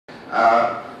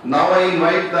Now I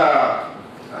invite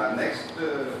the next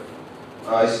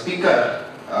speaker.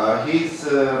 He's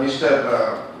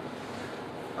Mr.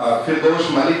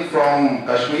 Firdosh Malik from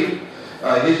Kashmir.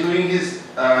 He is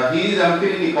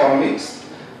MPhil in economics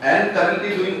and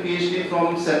currently doing PhD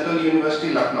from Central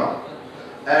University, Lucknow.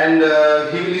 And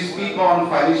he will speak on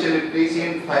financial literacy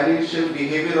and financial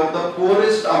behavior of the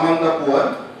poorest among the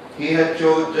poor. He has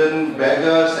chosen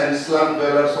beggars and slum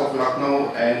dwellers of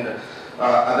Lucknow and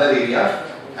other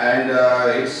areas. And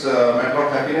it's a matter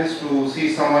of happiness to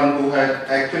see someone who had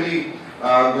actually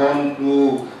gone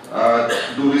to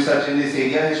do research in this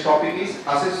area. His topic is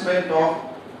assessment of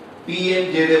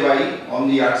PMJDY on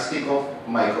the yardstick of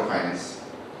microfinance.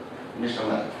 Mr.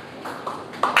 Malik.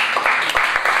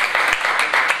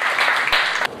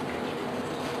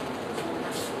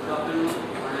 Good afternoon.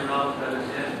 My name is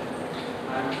Abhishek.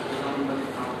 I am from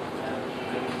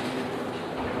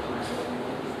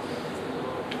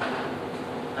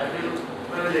I feel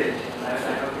privileged. I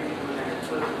have been to an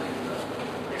expert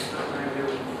express my view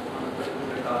on a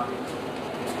particular topic.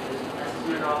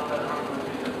 Assessment of the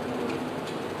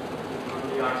on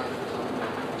the arts of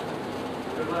something.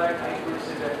 Before I could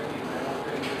say that I want to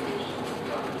introduce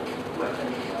two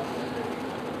attendees.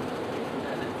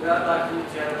 We are talking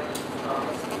here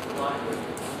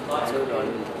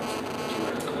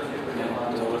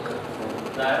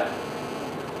that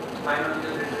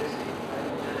financial literacy,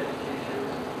 financial education,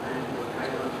 and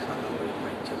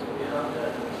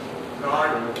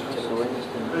broad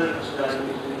study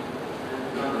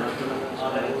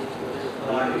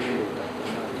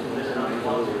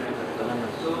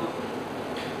so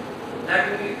that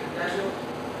will be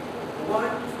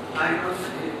what I know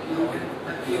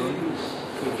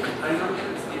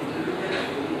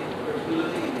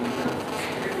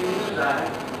that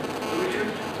we should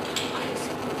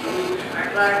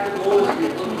attract those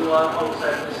people who are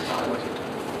outside the system.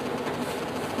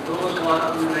 Those who are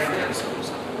unemployed.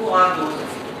 Who are those?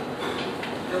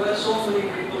 There were so many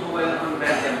people who were on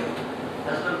bad level.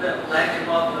 As per the life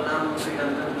of Pradhan Mantri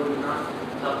Jantan Yojana,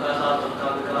 Sabka Saath Sabka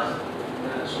Vikas,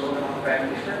 slogan of Prime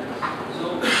Minister. So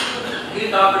he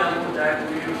talked about that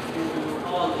we should include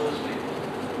all those people.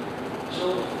 So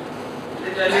the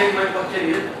challenge, my question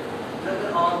is that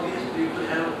all these people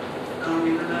have come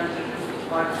in the land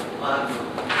what are you?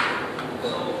 So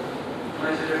my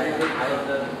suggestion is that I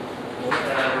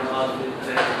would ask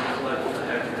the what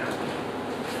have to happen.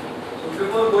 So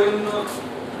before going to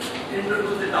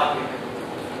introduce the topic,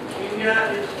 India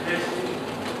is facing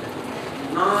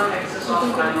non-access of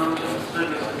financial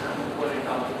services for a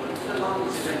topic. It's a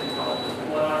long-standing problem.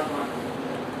 Who are not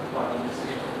part of this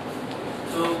system.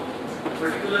 So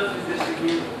particularly this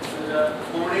is the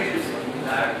foundation saying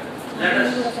that let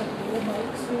us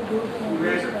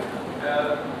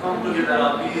come together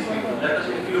of these people, let us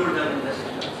include them in the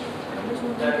system.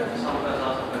 That is some of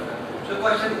so the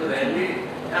question really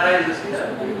arises here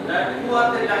that who are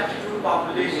the destitute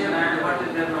population and what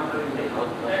is their number in the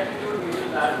country. Destitute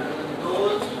means that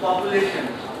those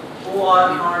populations who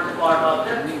are not part of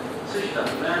the system,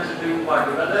 mainstream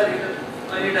party, whether it is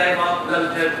any type of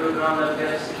welfare program,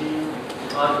 welfare scheme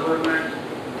or government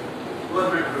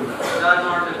program, they are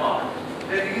not a part.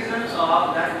 The reasons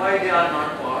are that why they are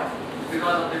not part,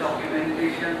 because of the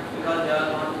documentation, because they are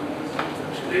not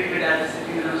treated as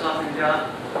citizens of India.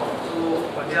 So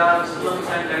they are slums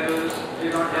and beggars, they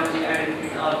don't have the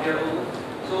identity of their own.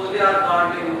 So they are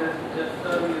called in the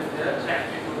term is their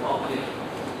destitute population.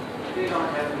 They don't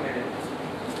have the identity.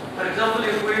 For example,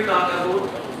 if we talk about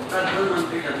Pradhan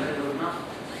Mantri Jantan Yojana,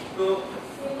 so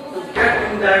to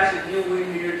get in that scheme we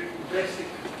need basic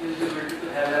eligibility to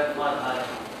have an Aadhaar.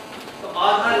 So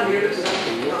Aadhaar needs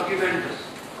some documents.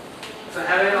 So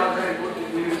having Aadhaar input, it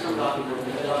needs some documents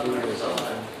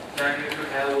that you should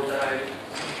have voter ID,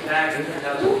 that you should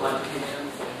have some qualification,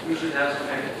 you should have some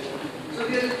identity. So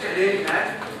there is a challenge that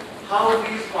how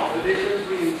these populations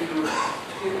we include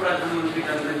in Pradhan Mantri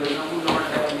Jantan Yojana who don't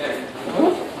have any identity,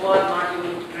 who are not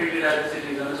even treated as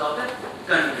citizens of the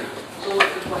country. So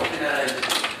the question arises.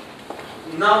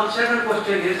 Now the second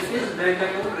question is bank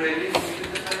account really needed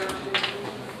the financial inclusion?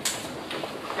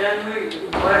 Can we,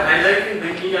 by highlighting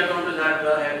banking account that we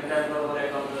are having 10 crore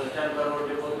account, 10 crore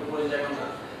deposit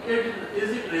account, is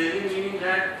it really meaning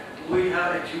that we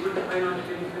have achieved the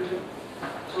financial inclusion?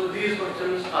 So these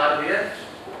questions are there.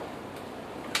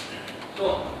 So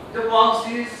the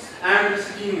policies and the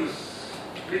schemes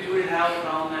which we have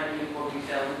from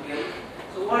 1947 till.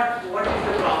 So what is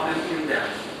the problem in them?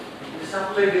 The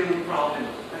supply demand problem.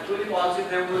 Actually policy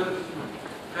frameworks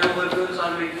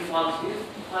are making policies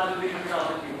are the benefit of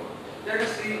the people. Let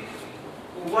us see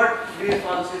what these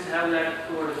policies have led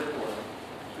towards the poor.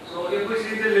 So if we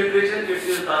see the literature, it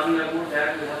is talking about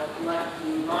that we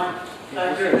have not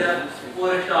touched the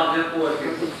poorest of the poor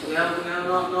people. We have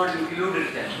not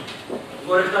included them.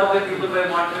 Poorest of the people by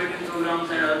motivating programs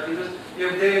and other things.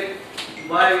 If they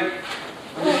by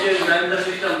in the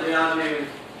system, they are living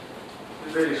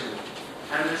very soon.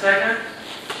 And the second,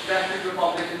 the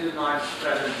population is not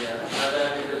present there.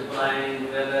 Whether it is blind,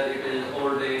 whether it is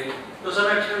old age. To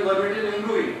some extent, government is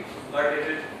improving, but it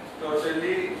is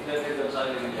totally the figures are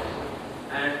living less.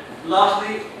 And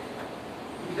lastly,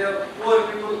 the poor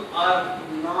people are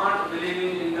not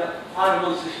believing in the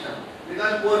hormone system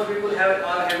because poor people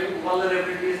are having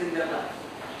vulnerabilities in their life.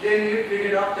 They need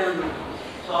treated of 10 rupees.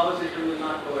 So our system is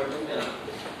not providing 10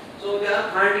 rupees. So they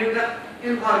are finding the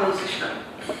informal system,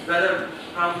 whether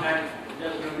from hand,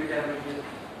 just give me 10 rupees,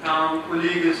 from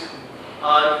colleagues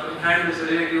or friends,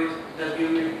 relatives, just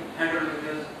give me 100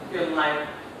 rupees, till line.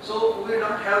 So we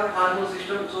don't have formal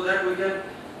system so that we can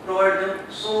provide them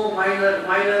so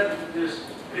minor this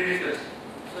creditors.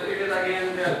 So it is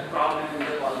again the problem in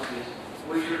the policies.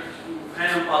 We should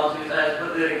frame policies as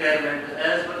per the requirements,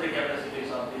 as per the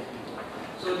capacities of these people.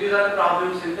 So these are the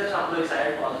problems in the supply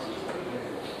side policies.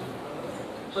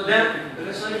 So then the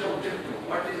research objective.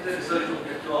 What is the research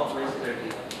objective of my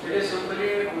study? It is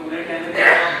simply to make an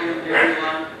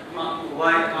everyone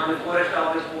why on the poorest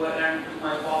of the poor and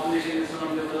my population is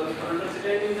from the world for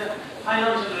understanding the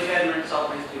financial requirements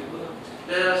of these people.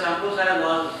 There are samples I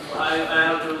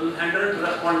have chosen 100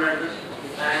 respondents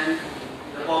and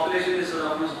the population is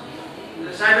almost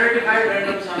 75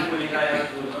 random sampling I have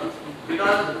chosen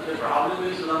because the problem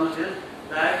is almost is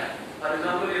that, for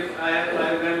example, if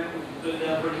I went to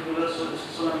the particular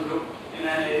slum group in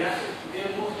an area, they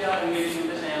mostly are engaging in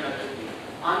the same activity.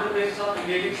 On the basis of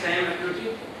engaging same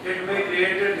activity, it may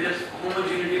create this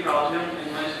homogeneity problem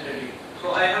in my study.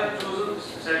 So I have chosen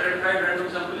 75 random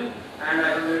sampling and I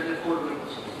have made the 4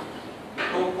 groups.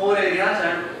 From 4 areas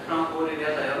and from 4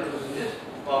 areas I have chosen this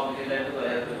population that I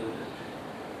have chosen this.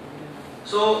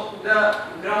 So the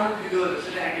ground figure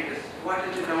statistics. What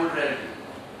is the ground reality?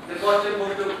 The most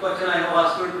question I have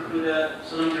asked to the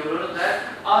slum dwellers that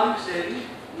are you saying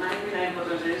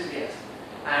 99% is yes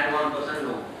and 1%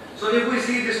 no. So if we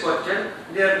see this question,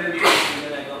 there may be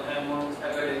like among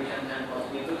academicians and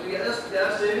policymakers. Yes, they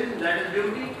are saying that is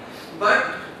beauty, but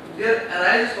there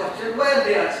arises question where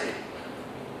they are saying.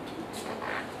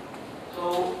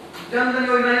 So generally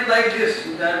organized like this,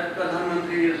 that Pradhan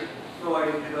Mantri is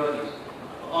providing figures,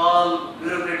 all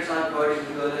bureaucrats are providing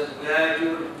figures, we have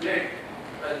to get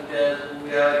we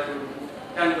have to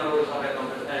 10 crores of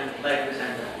accounts and like this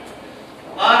and that.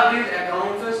 Are these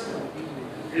accounts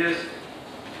is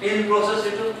in process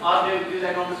system? Are these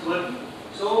accounts working?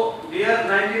 So their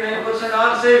 99%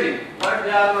 are saving, but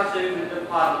they are not saving with the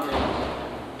farming.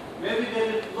 Maybe there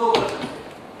is low percent.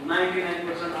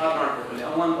 99% are not totally,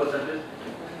 1% is.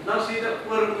 Now see the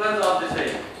purpose of the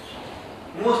saving.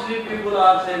 Mostly people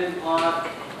are saving on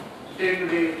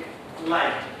day-to-day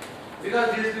life.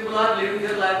 Because these people are living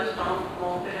their life is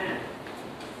from the hand.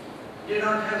 They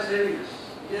don't have savings.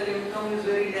 Their income is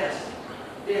very less.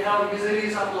 They have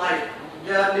miseries of life.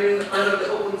 They are living under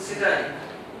the open sky.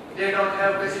 They don't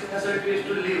have basic facilities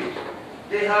to live.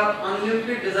 They have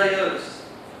unlimited desires.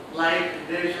 Like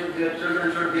their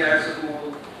children should be at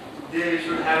school. They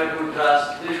should have a good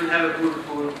dress. They should have a good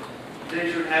food. They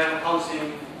should have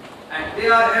housing. And they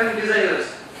are having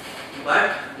desires.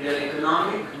 But their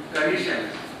economic conditions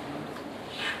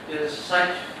is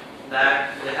such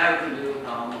that they have to live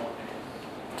from more.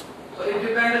 So it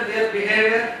depends on their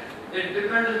behavior, it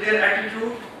depends on their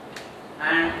attitude,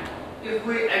 and if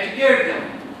we educate them,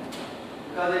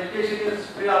 because education is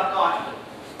free of cost,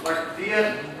 but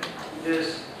their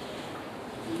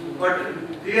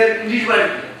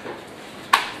individuality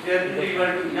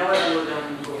never allows them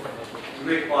to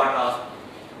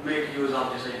make use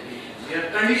of this education. Their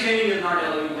conditioning is not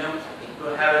allowing them to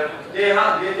have they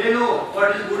know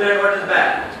what is good and what is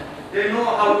bad. They know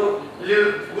how to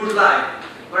live good life,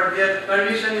 but their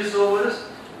condition is so worse,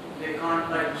 they can't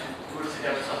touch good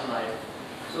steps of life.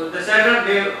 So the second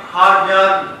they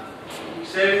are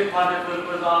saving for the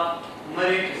purpose of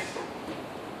marriage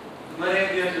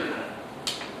their children.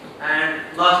 And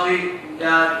lastly, they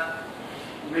are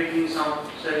making some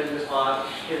savings for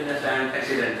illness and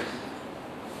accidents.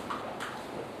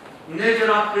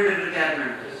 Nature of credit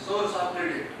requirement, source of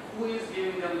credit, who is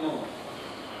giving them loan?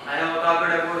 I have talked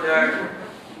about that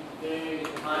they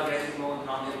are getting loan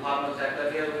from the informal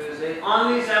sector. Here we will say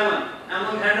only 7,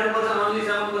 among 100%, only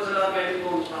 7% are getting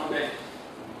loans from banks.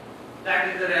 That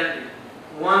is the reality.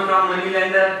 1 from money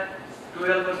lender,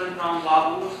 12% from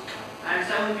babus, and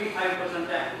 75%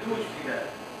 tax, huge figure.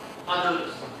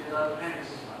 others, these are friends.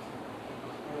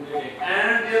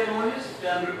 And their loan is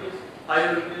 10 rupees,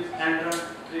 5 rupees, 100,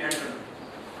 300 rupees.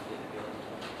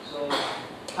 So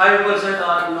 5%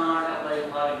 are not applying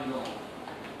for the loan.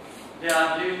 They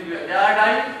are living, they are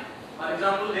dying. For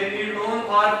example, they need loan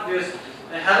for this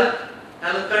health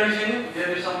conditioning. There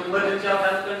is some emergency of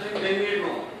health conditioning. They need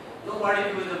loan. Nobody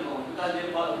gives them loan because they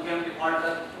became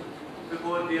defaulter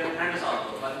before their friends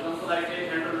also. For example, I take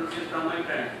 100 rupees from my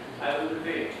friend. I will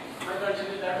repay. My condition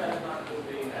is that I am not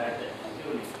paying at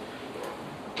unit.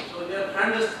 So their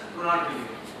friends do not give.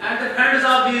 And the friends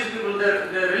of these people, the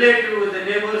relatives, the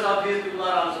neighbors of these people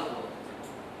are also poor.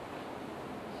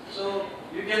 So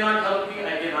you cannot help me,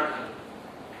 I cannot help.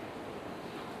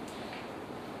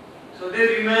 So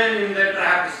they remain in the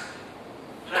trap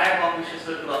of vicious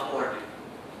circle of poverty.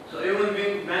 So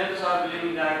even banks are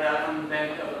believing that they are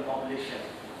unbanked of the population.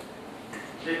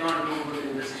 They can't do good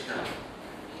in the system.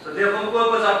 So their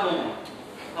purpose of loan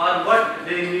or what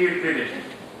they need credit.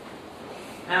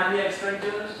 Family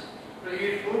expenditures, to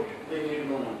eat food, they need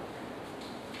loan.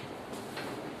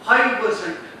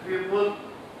 5% people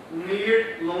need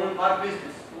loan for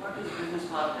business. What is business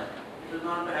for them? It is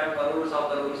not to have crores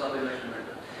of investment.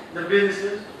 The business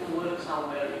is to work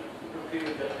somewhere to feed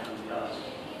their family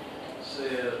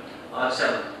or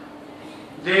sell.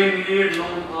 They need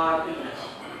loan for illness,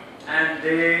 and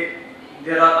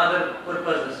there are other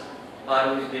purposes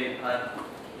for which they are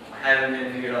having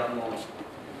a need of loan.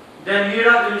 The need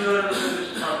of insurance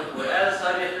is not good. As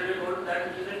sir yesterday told, that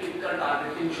it is a typical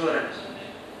target, insurance.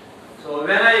 So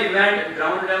when I went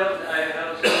ground level, I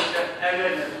have seen that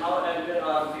awareness. How aware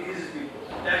are these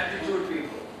people, destitute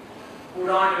people, who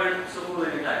don't went to school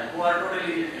anytime, who are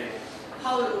totally illiterate?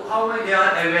 How many they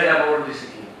are aware about this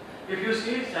scheme? If you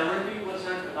see,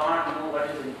 70% don't know what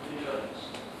is insurance.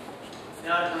 They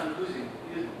are confusing.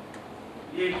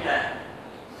 ये क्या है?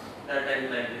 That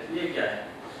time like this. ये क्या है?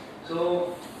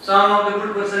 So some of the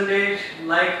good percentage,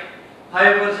 like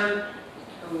 5%,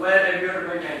 were aware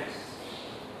by banks,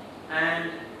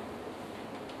 and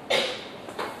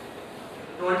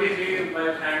 23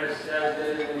 by friends as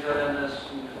there is insurance,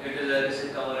 it is a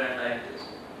risk cover and like this.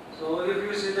 So if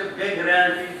you see the big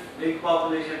reality, big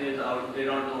population is out, they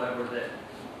don't know about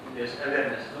this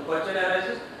awareness. The question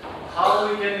arises, how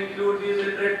we can include these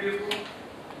illiterate people,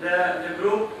 the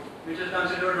group which is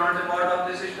considered not a part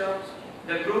of the system,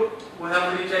 the group who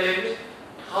have many challenges,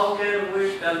 how can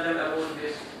we tell them about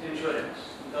this insurance?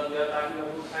 Because we are talking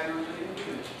about financial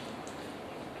inclusion.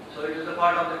 So it is a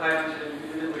part of the financial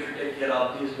inclusion, we should take care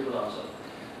of these people also.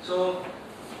 So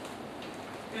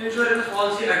insurance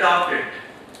policy adopted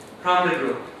from the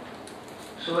group.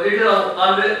 So it is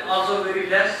always also very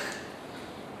less.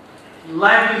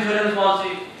 Life insurance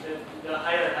policy, the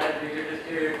higher digit is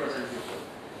 8% people,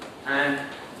 and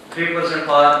 3%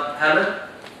 for health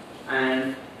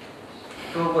and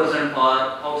 2% for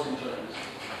house insurance.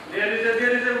 There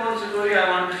is a one story I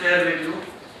want to share with you.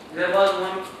 There was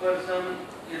one person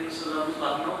in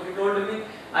Lucknow. He told me,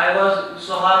 I was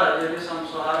Sahara. There is some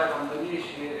Sahara company.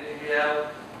 He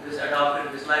have this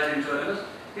adopted this life insurance.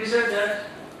 He said that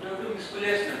due to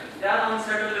displacement, they are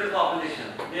unsettled population.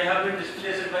 They have been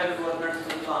displaced by the government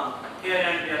here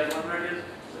and there. Government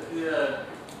is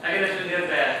against their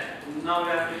back. Now we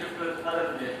have to shift to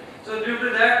other place. So due to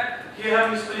that, he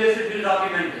have misplaced his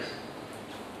documents.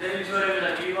 The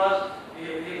insurance, he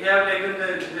have taken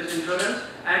this insurance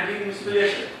and he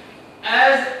misplaced it.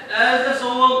 As the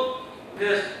sole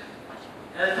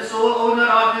owner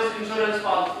of this insurance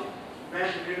policy,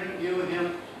 bank didn't give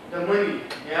him the money.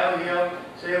 He have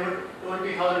saved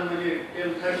 20,000 money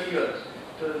till 30 years.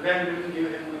 So the bank didn't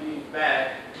give him money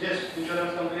back. This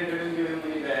insurance company didn't give him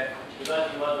money back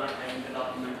because he was not having the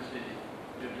documents with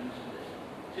him.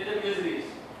 See the miseries.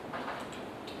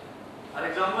 For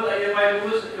example, if I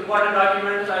lose important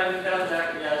documents, I will tell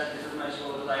that yes, this is my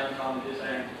source, I am from this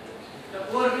and the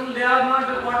poor people, they are not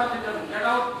a part of the government. Get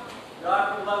out,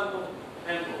 God to love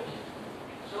and go.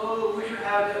 So we should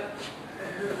have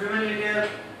the humanitarian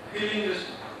feelings.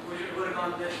 We should work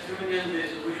on this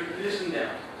humanitarian. We should listen them.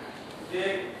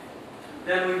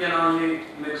 Then we can only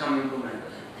make some improvement.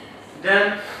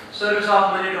 Then service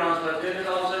of money transfer. There is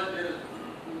also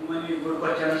many good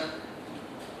questions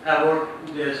about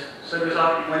this service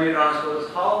of money transfers.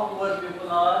 How poor people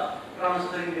are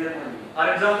transferring their money.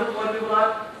 For example, poor people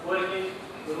are working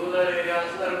in rural areas,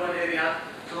 urban areas,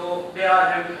 so they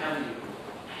are having family.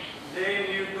 They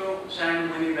need to send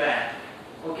money back.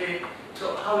 Okay,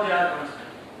 so how they are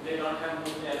transferring? They don't have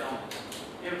money account.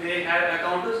 If they have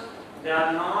accounts, they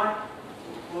are not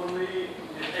fully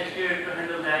educated to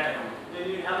handle that account. They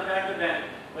need help at the bank.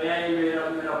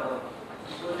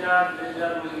 So they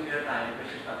are losing their time,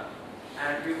 precious time,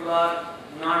 and people are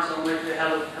not so much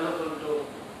helpful to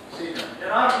see them.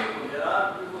 There are people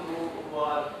who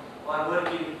are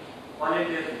working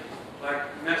voluntarily, but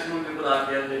maximum people are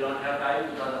there. They don't have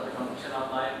time because of the competition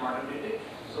of life, modernity.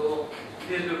 So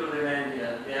these people remain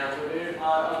there. They have to wait for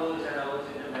hours and hours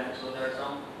in the bank, so that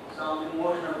some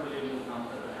emotional belief will come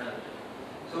to the help.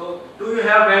 So do you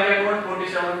have bank account?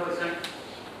 47%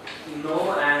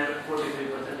 no, and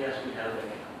 43% yes, we have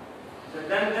bank account. So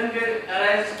then there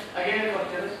arises again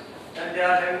questions that they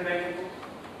are having bank account.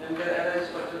 Then there arises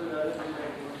questions whether some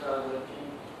bank accounts are working,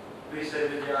 which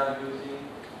service they are using.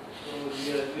 So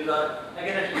these are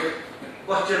again actually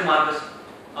question marks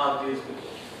of these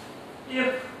people.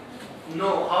 If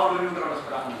no, how do you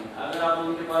transfer money? अगर आप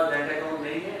उनके पास bank account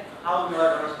नहीं है, how you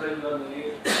are transferring your money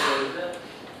to the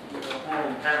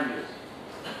home families?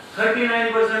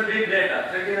 39% big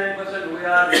data. 39% we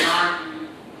are not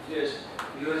just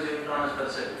using transfer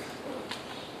service.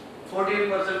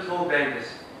 14% through banks,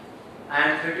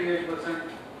 and 38%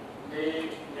 they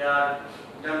are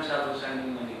themselves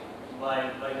sending money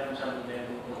by themselves. They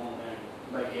go home and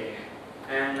by cash.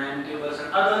 And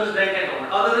 90% others bank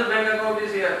account. Others bank account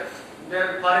is here.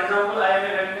 There, for example, I am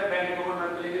having a bank account. My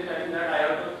colleague is telling that I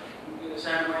have to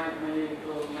send my money to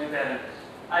my parents.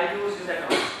 I use his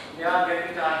account. They are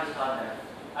getting charges for that.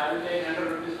 I will take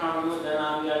 100 rupees from you, then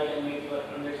only I can make your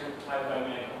transaction by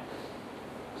my account.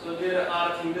 So there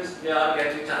are things they are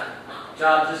getting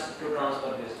charges to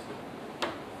transfer this.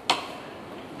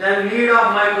 Then need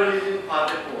of micro-leasing for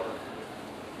the poor.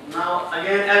 Now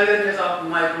again awareness of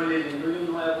micro-leasing. Do you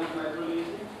know about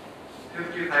micro-leasing?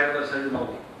 55%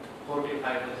 no,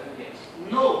 45% yes.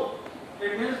 No,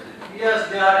 it means yes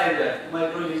they are aware.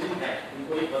 Micro-leasing है,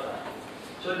 उनको ही पता है.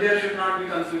 So there should not be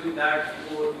confusion that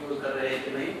वो use कर रहे हैं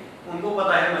कि नहीं. उनको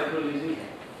पता है micro-leasing है.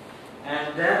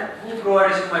 And then who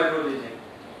provides micro-leasing?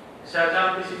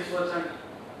 76%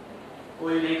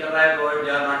 कोई नहीं कर रहा है provide.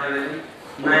 They are not availing.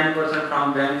 9%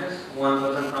 from banks,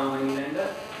 1% from money lender,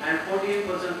 and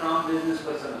 14% from business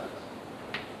personnel.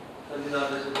 So these are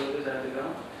the securities at the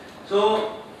ground. So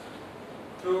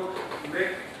to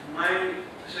make my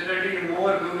strategy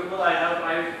more beautiful, I have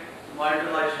tried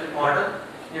multi-lifestyle model.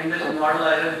 In this model,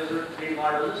 I have used 3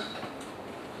 models.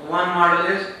 One model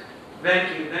is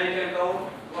banking, bank account.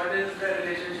 What is the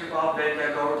relationship of bank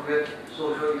account with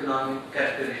socio-economic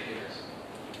characteristics?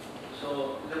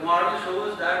 So the model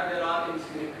shows that there are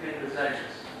insignificant results.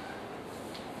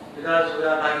 Because we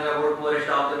are talking about poorest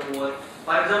of the poor.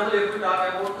 For example, if we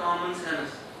talk about common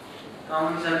sense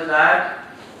that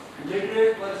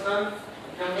literate person,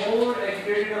 the more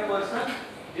educated a person,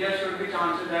 there should be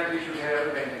chances that we should have a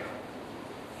bank account.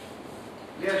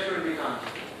 There should be chances.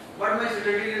 But my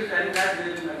strategy is telling that there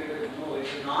is negative. No, it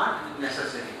is not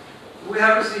necessary. We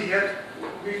have to see here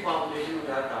which population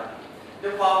we are targeting. The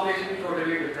population is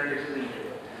totally different. It is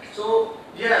interior. So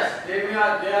yes, they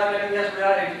are telling yes, we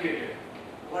are educated.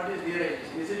 What is their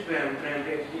education? Is it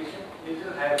primary education? Is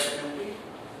it higher secondary?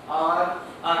 Or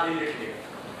are they literate?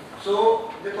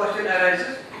 So the question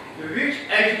arises: which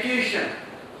education,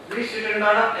 which standard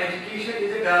of education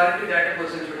is a guarantee that a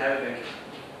person should have a bank account?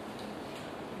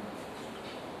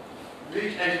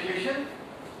 Which education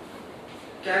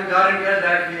can guarantee us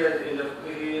that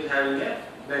he is having a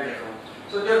bank account?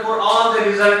 So therefore, all the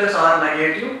results are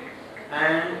negative,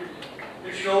 and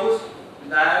it shows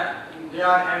that they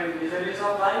are having miseries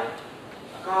of life.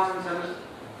 Common sense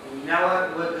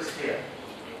never works here.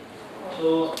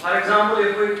 So, for example,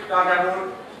 if we talk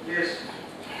about this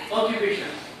occupation,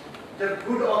 the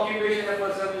good occupation a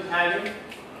person is having,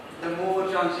 the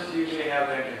more chances he may have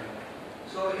bank account.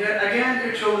 So here again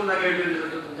it shows negative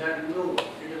results that no,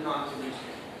 it is not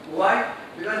significant. Why?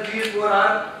 Because these poor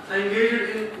are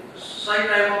engaged in such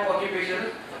type of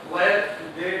occupations where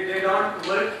they don't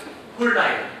work full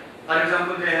time. For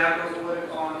example, they have to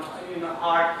work on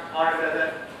hard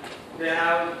weather. They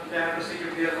have to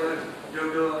secure their work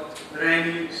due to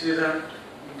rainy season.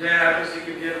 They have to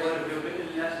secure their work due to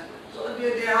illness. So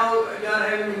they are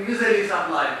having miseries of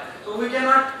life. So we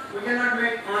cannot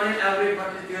make on an average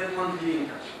what is their monthly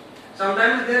income.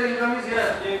 Sometimes their income is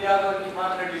here, they are working for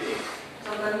 30 days.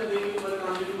 Sometimes they will work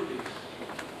only 2 days.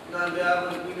 Because they are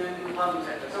working in the farming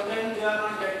sector. Sometimes they are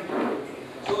not getting paid.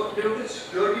 So due to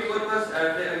security purpose,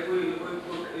 if we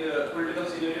put political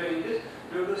scenario in this,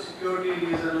 due to security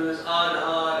reasons,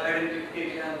 Aadhaar,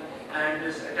 identification, and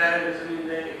this terrorism in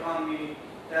the economy,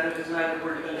 terrorism at the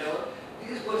political level,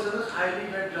 these persons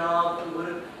highly get job to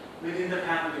work within the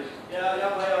families. Yeah,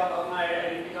 भाई आप अपना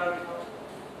identity card दिखाओ.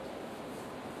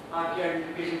 आपकी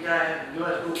identification क्या है? जो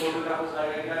है 2 photographs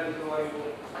आएगा क्या दिखाओ.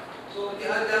 So they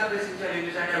are facing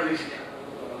challenges at every step.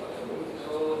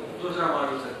 दूसरा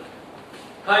model sir,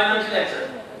 financial access,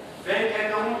 bank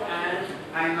account and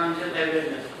financial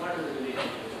awareness. What is the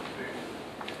relationship?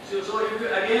 So if you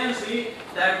again see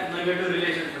that negative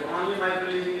relationship, only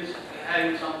microleasing is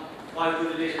having some positive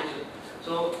relationship.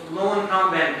 So loan from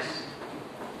banks,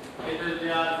 it is they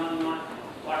are not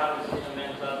part of the system.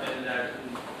 Banks are telling that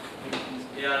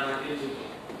they are not eligible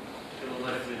to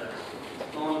work with us.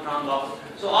 Loan from banks.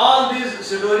 So all these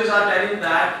stories are telling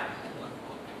that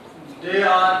they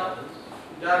are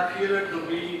feel to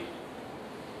be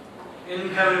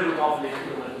infavorable population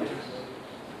to work with us.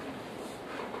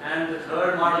 And the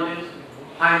third model is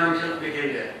financial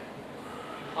behavior.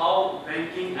 How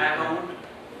banking account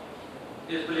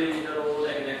is playing the role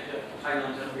against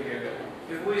financial behavior.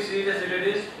 If we see the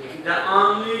statistics, the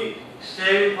only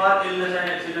saving for illness and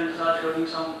accidents are showing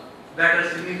some better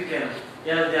significance.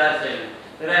 Yes, they are saving.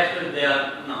 The rest they are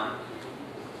not.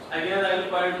 Again, I will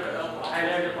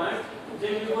highlight the point.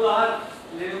 These people are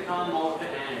living from mouth to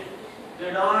hand.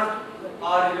 They don't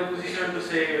are in a position to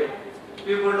save.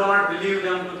 People don't believe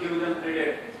them to give them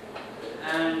credit,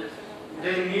 and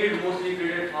they need mostly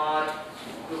credit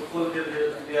to fulfill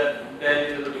their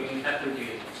daily routine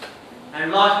activities.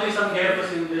 And lastly, some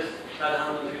gaps in this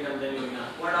Pradhan Mantri Jan Dhan Yojana.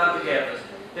 What are the gaps?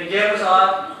 The gaps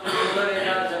are in rural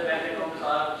areas, the bank accounts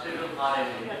are still far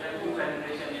away. Effective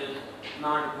penetration is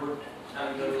not good in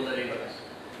the rural areas.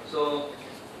 So,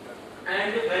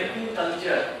 and the banking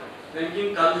culture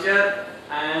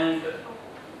and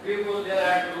people there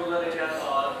at rural areas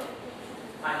are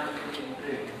financially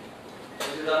literate.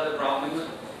 These are the problems.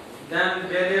 Then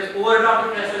there is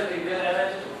overdraft facility. There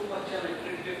are two questions,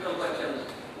 critical questions.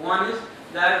 One is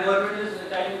that government is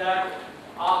telling that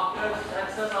after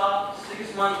success of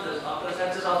 6 months,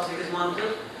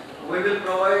 we will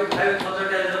provide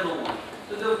 5,000 as a loan.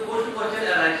 So the first question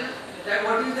arises that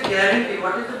what is the guarantee,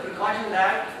 what is the precaution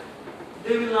that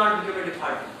they will not become a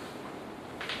default?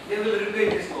 They will repay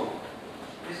this loan.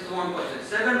 This is one question.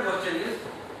 Second question is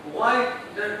why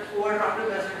the overdraft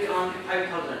facility only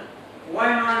 5,000?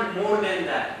 Why not more than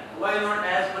that? Why not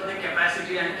as per the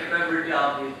capacity and capability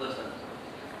of these persons?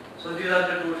 So these are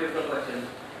the two typical questions.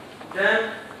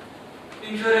 Then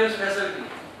insurance facility.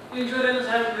 Insurance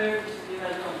has made this scheme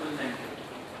as complementary.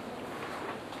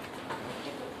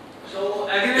 So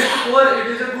again, it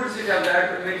is a good system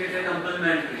that to make it a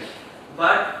complementary.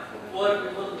 But poor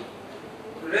people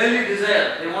really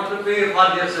desire, they want to pay for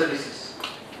their services.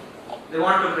 They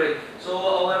want to pay. So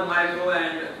our micro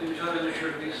and insurance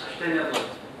should be sustainable.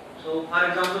 So for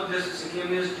example, this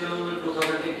scheme is till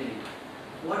 2018.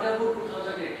 What about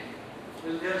 2018?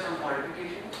 Is there some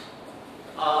modifications?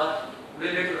 Or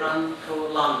will it run through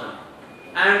long run?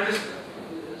 And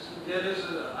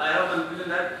I have confusion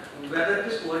that whether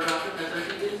this overdraft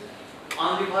facility is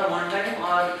only for one time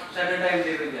or second time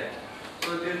they will get.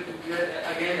 So there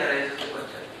again arises the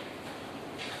question.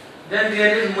 Then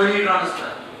there is money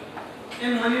transfer.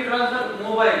 In money transfer,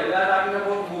 mobile, we are talking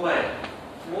about mobile.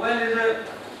 Mobile is a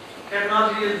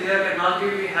technology is there.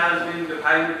 Technology has been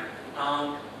defined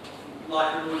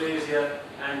last 2 days here,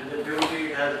 and the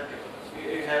beauty it has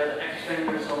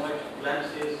extended so much.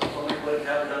 Lenses, so much work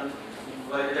have done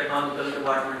by the technological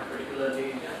department, particularly in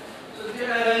India. So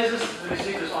there arises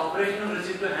receipts, operational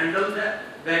receipt to handle the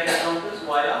bank accounts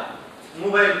via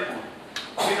mobile phone.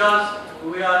 Because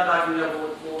we are talking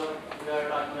about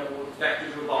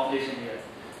back-to-school population here.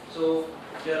 So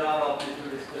there are options to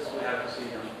discuss. We have to see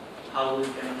them, how we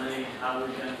can manage, how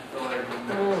we can provide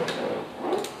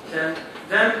them.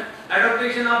 Then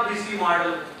adaptation of BC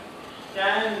model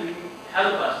can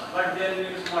help us, but there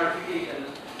needs modifications.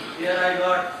 Here I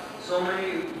got so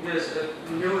many news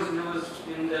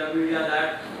in the media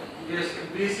that this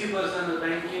BC person,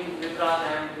 banking because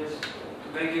and this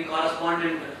banking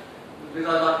correspondent,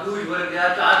 because of huge work, they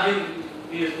are charging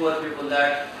these poor people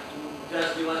that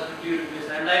just give us 50 rupees,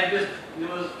 and like this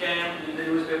news came in the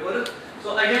newspapers.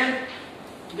 So again,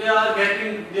 they are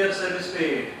getting their service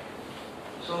paid.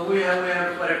 So we have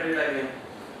to correct it again.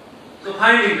 So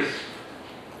findings.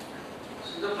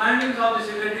 So the findings of the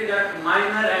secretary that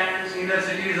minor and senior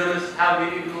citizens have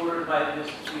been included by this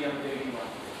PM81.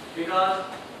 Because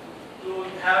to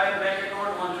have a bank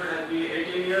account, one should be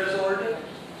 18 years old.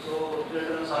 So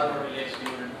children are not really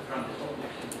excluded from this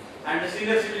population. And the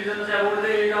senior citizens above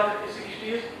the age of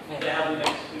 60s, they have been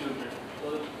excluded. So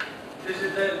these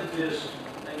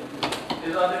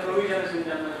are the provisions in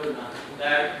Jan Dhan Yojana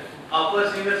that upper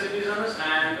senior citizens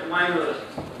and minors,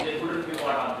 they couldn't be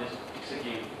part of this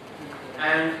scheme.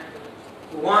 And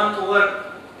one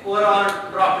overall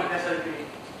draft facility,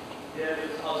 there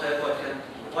is also a question,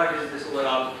 what is this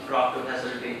overall draft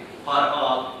facility for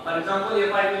all? For example,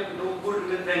 if I will do good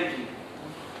with banking,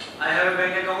 I have a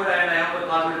bank account and I have a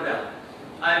corporate bank.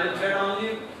 I will get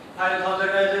only 5,000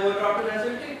 as a overdraft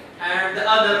facility, and the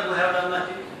other who have done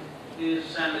nothing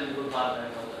is eligible for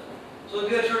 5,000. So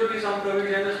there should be some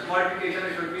provisions,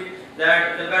 modification should be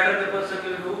that the better the person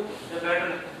will do, the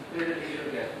better credit he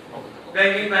should get.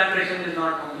 Banking penetration is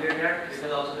not complete yet, it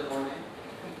is also the foundation.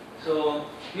 So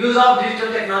use of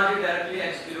digital technology directly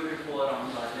excluded for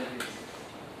on larger deals.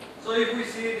 So if we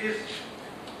see this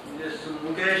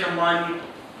Mukesh Ambani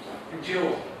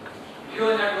Geo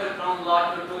network from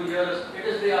last 2 years, it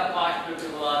is the cost to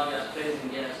people are just praising,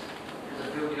 yes. It is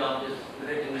the beauty of this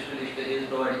great industrialist is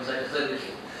providing such a service.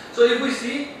 So if we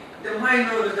see the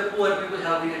minors, the poor people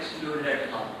have been excluded at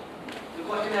the top. The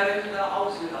question arises how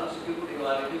security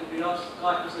are, it belongs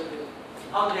cost to service.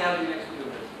 How they have been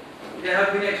excluded? They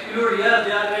have been excluded, yes,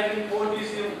 they are getting 4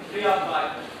 BCM free of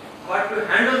cost. But to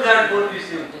handle that 4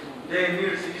 BCM, they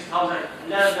need 6,000,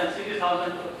 less than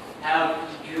 6,000 to have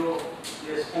Geo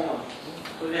this phone.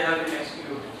 So they have been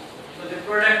excluded. So the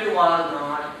product was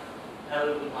not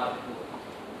available for the poor.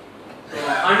 So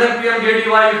under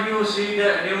PMJDY, if you see the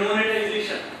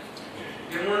demonetization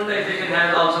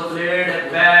has also played a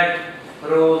bad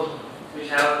role, which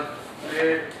have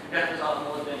made deaths of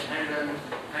more than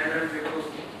 100 people.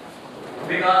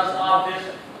 Because of this,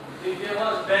 there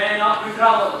was ban of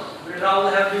withdrawals.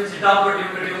 Withdrawals have been stopped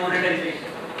due to demonetization.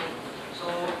 So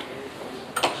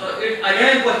it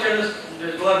again questions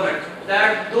the government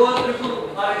that those people,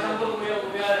 for example, we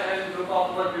are having a group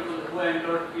of poor people who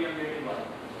entered PMJDY.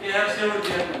 They have saved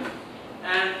their money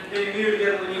and they need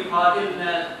their money for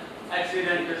illness,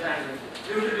 accident, and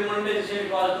due to demonetization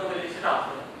it was totally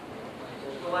stopped.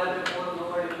 So while the poor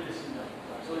nobody will listen to them.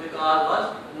 So the cause was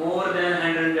more than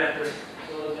 100 deaths.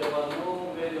 So there was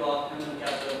no value of human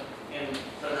capital in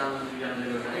Pradhan Mantri Jan Dhan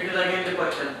Yojana. It is again the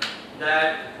question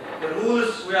that the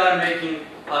rules we are making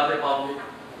for the public,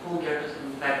 who gets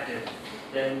impacted?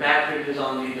 The impact is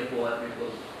only the poor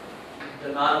people. The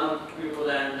normal people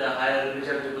and the higher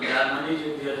richer people, they are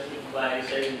managing their shit by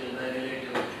saving their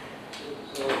relatives.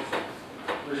 So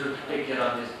we should take care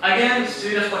of this. Again,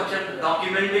 serious question.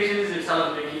 Documentation is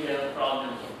itself making a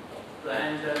problem.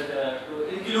 And to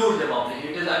include the public,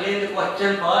 it is again the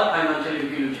question for financial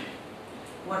inclusion.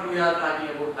 What we are talking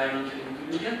about financial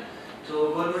inclusion.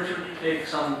 So government should take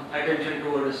some attention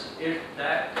towards it,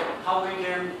 that how we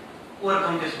can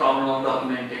overcome this problem of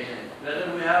documentation.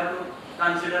 Whether we have to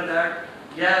consider that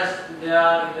yes, they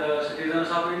are the citizens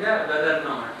of India, whether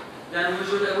not. Then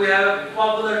we have a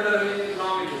popular term in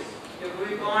economics. If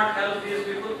we can't help these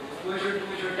people, we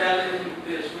should tell them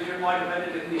this. We should modify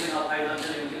the definition of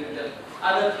financial inclusion.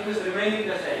 Other things remaining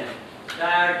the same.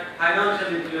 That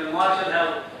financial inclusion, Marshall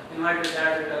have invited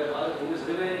that other things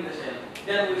remaining the same.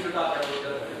 Then we should talk about the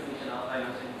definition of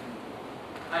financial inclusion.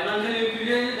 Financial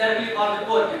inclusion is directly for the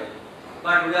poor people,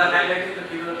 but we are highlighting the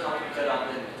figures of picture of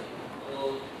them.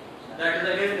 So that is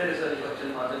again the research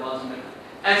question for the policymaker.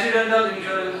 Accidental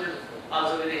insurance is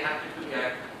also very hectic to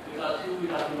get because through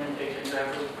documentation you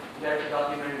have to get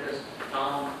documents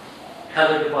from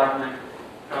health department,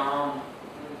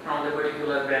 from the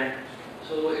particular bank.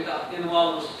 So it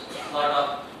involves a lot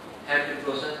of hectic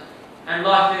process. And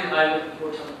lastly, I will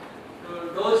put some.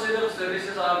 Those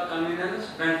services are convenience,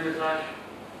 bank withdrawals.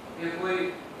 If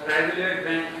we regulate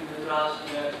bank withdrawals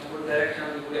in a good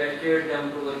direction, we educate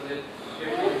them to work with, it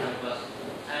will help us.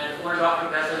 And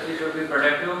overdraft facility should be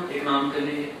productive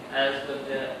economically as per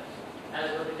the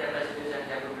capacities and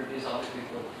capabilities of the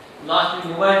people.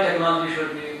 Lastly, mobile technology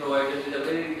should be provided with a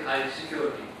very high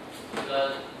security.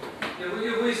 Because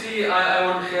if we see, I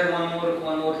want to share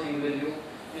one more thing with you.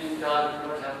 In Jharkhand,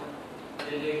 what happened?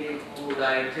 The lady who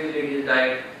died, 3 ladies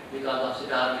died because of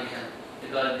starvation,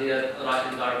 because their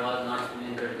ration card was not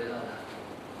linked with Aadhaar.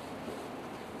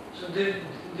 So this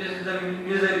is the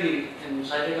misery in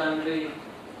such a country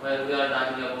where we are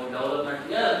talking about development.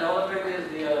 Yes, development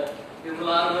is there. People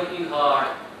are working hard.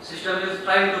 System is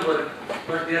trying to work,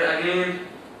 but there again,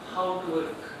 how to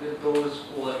work with those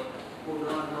poor who do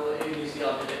not know ABC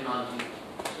of the technology.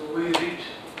 So we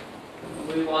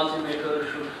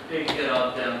policymakers should take care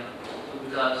of them.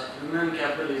 Because human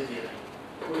capital is there.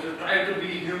 We should try to be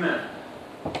human.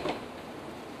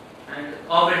 And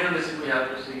operational risk we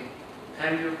have to see.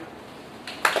 Thank you.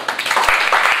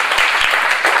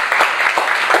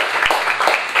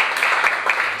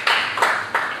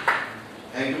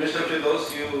 Thank you, Mr.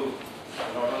 Firdaus. You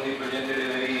not only presented a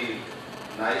very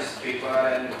nice paper,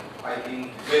 and I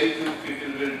think very few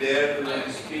people will dare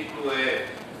to speak to a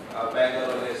beggar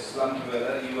or a slum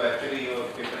dweller. Your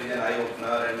paper is an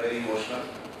eye-opener and very emotional.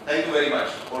 Thank you very much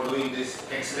for doing this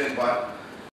excellent work.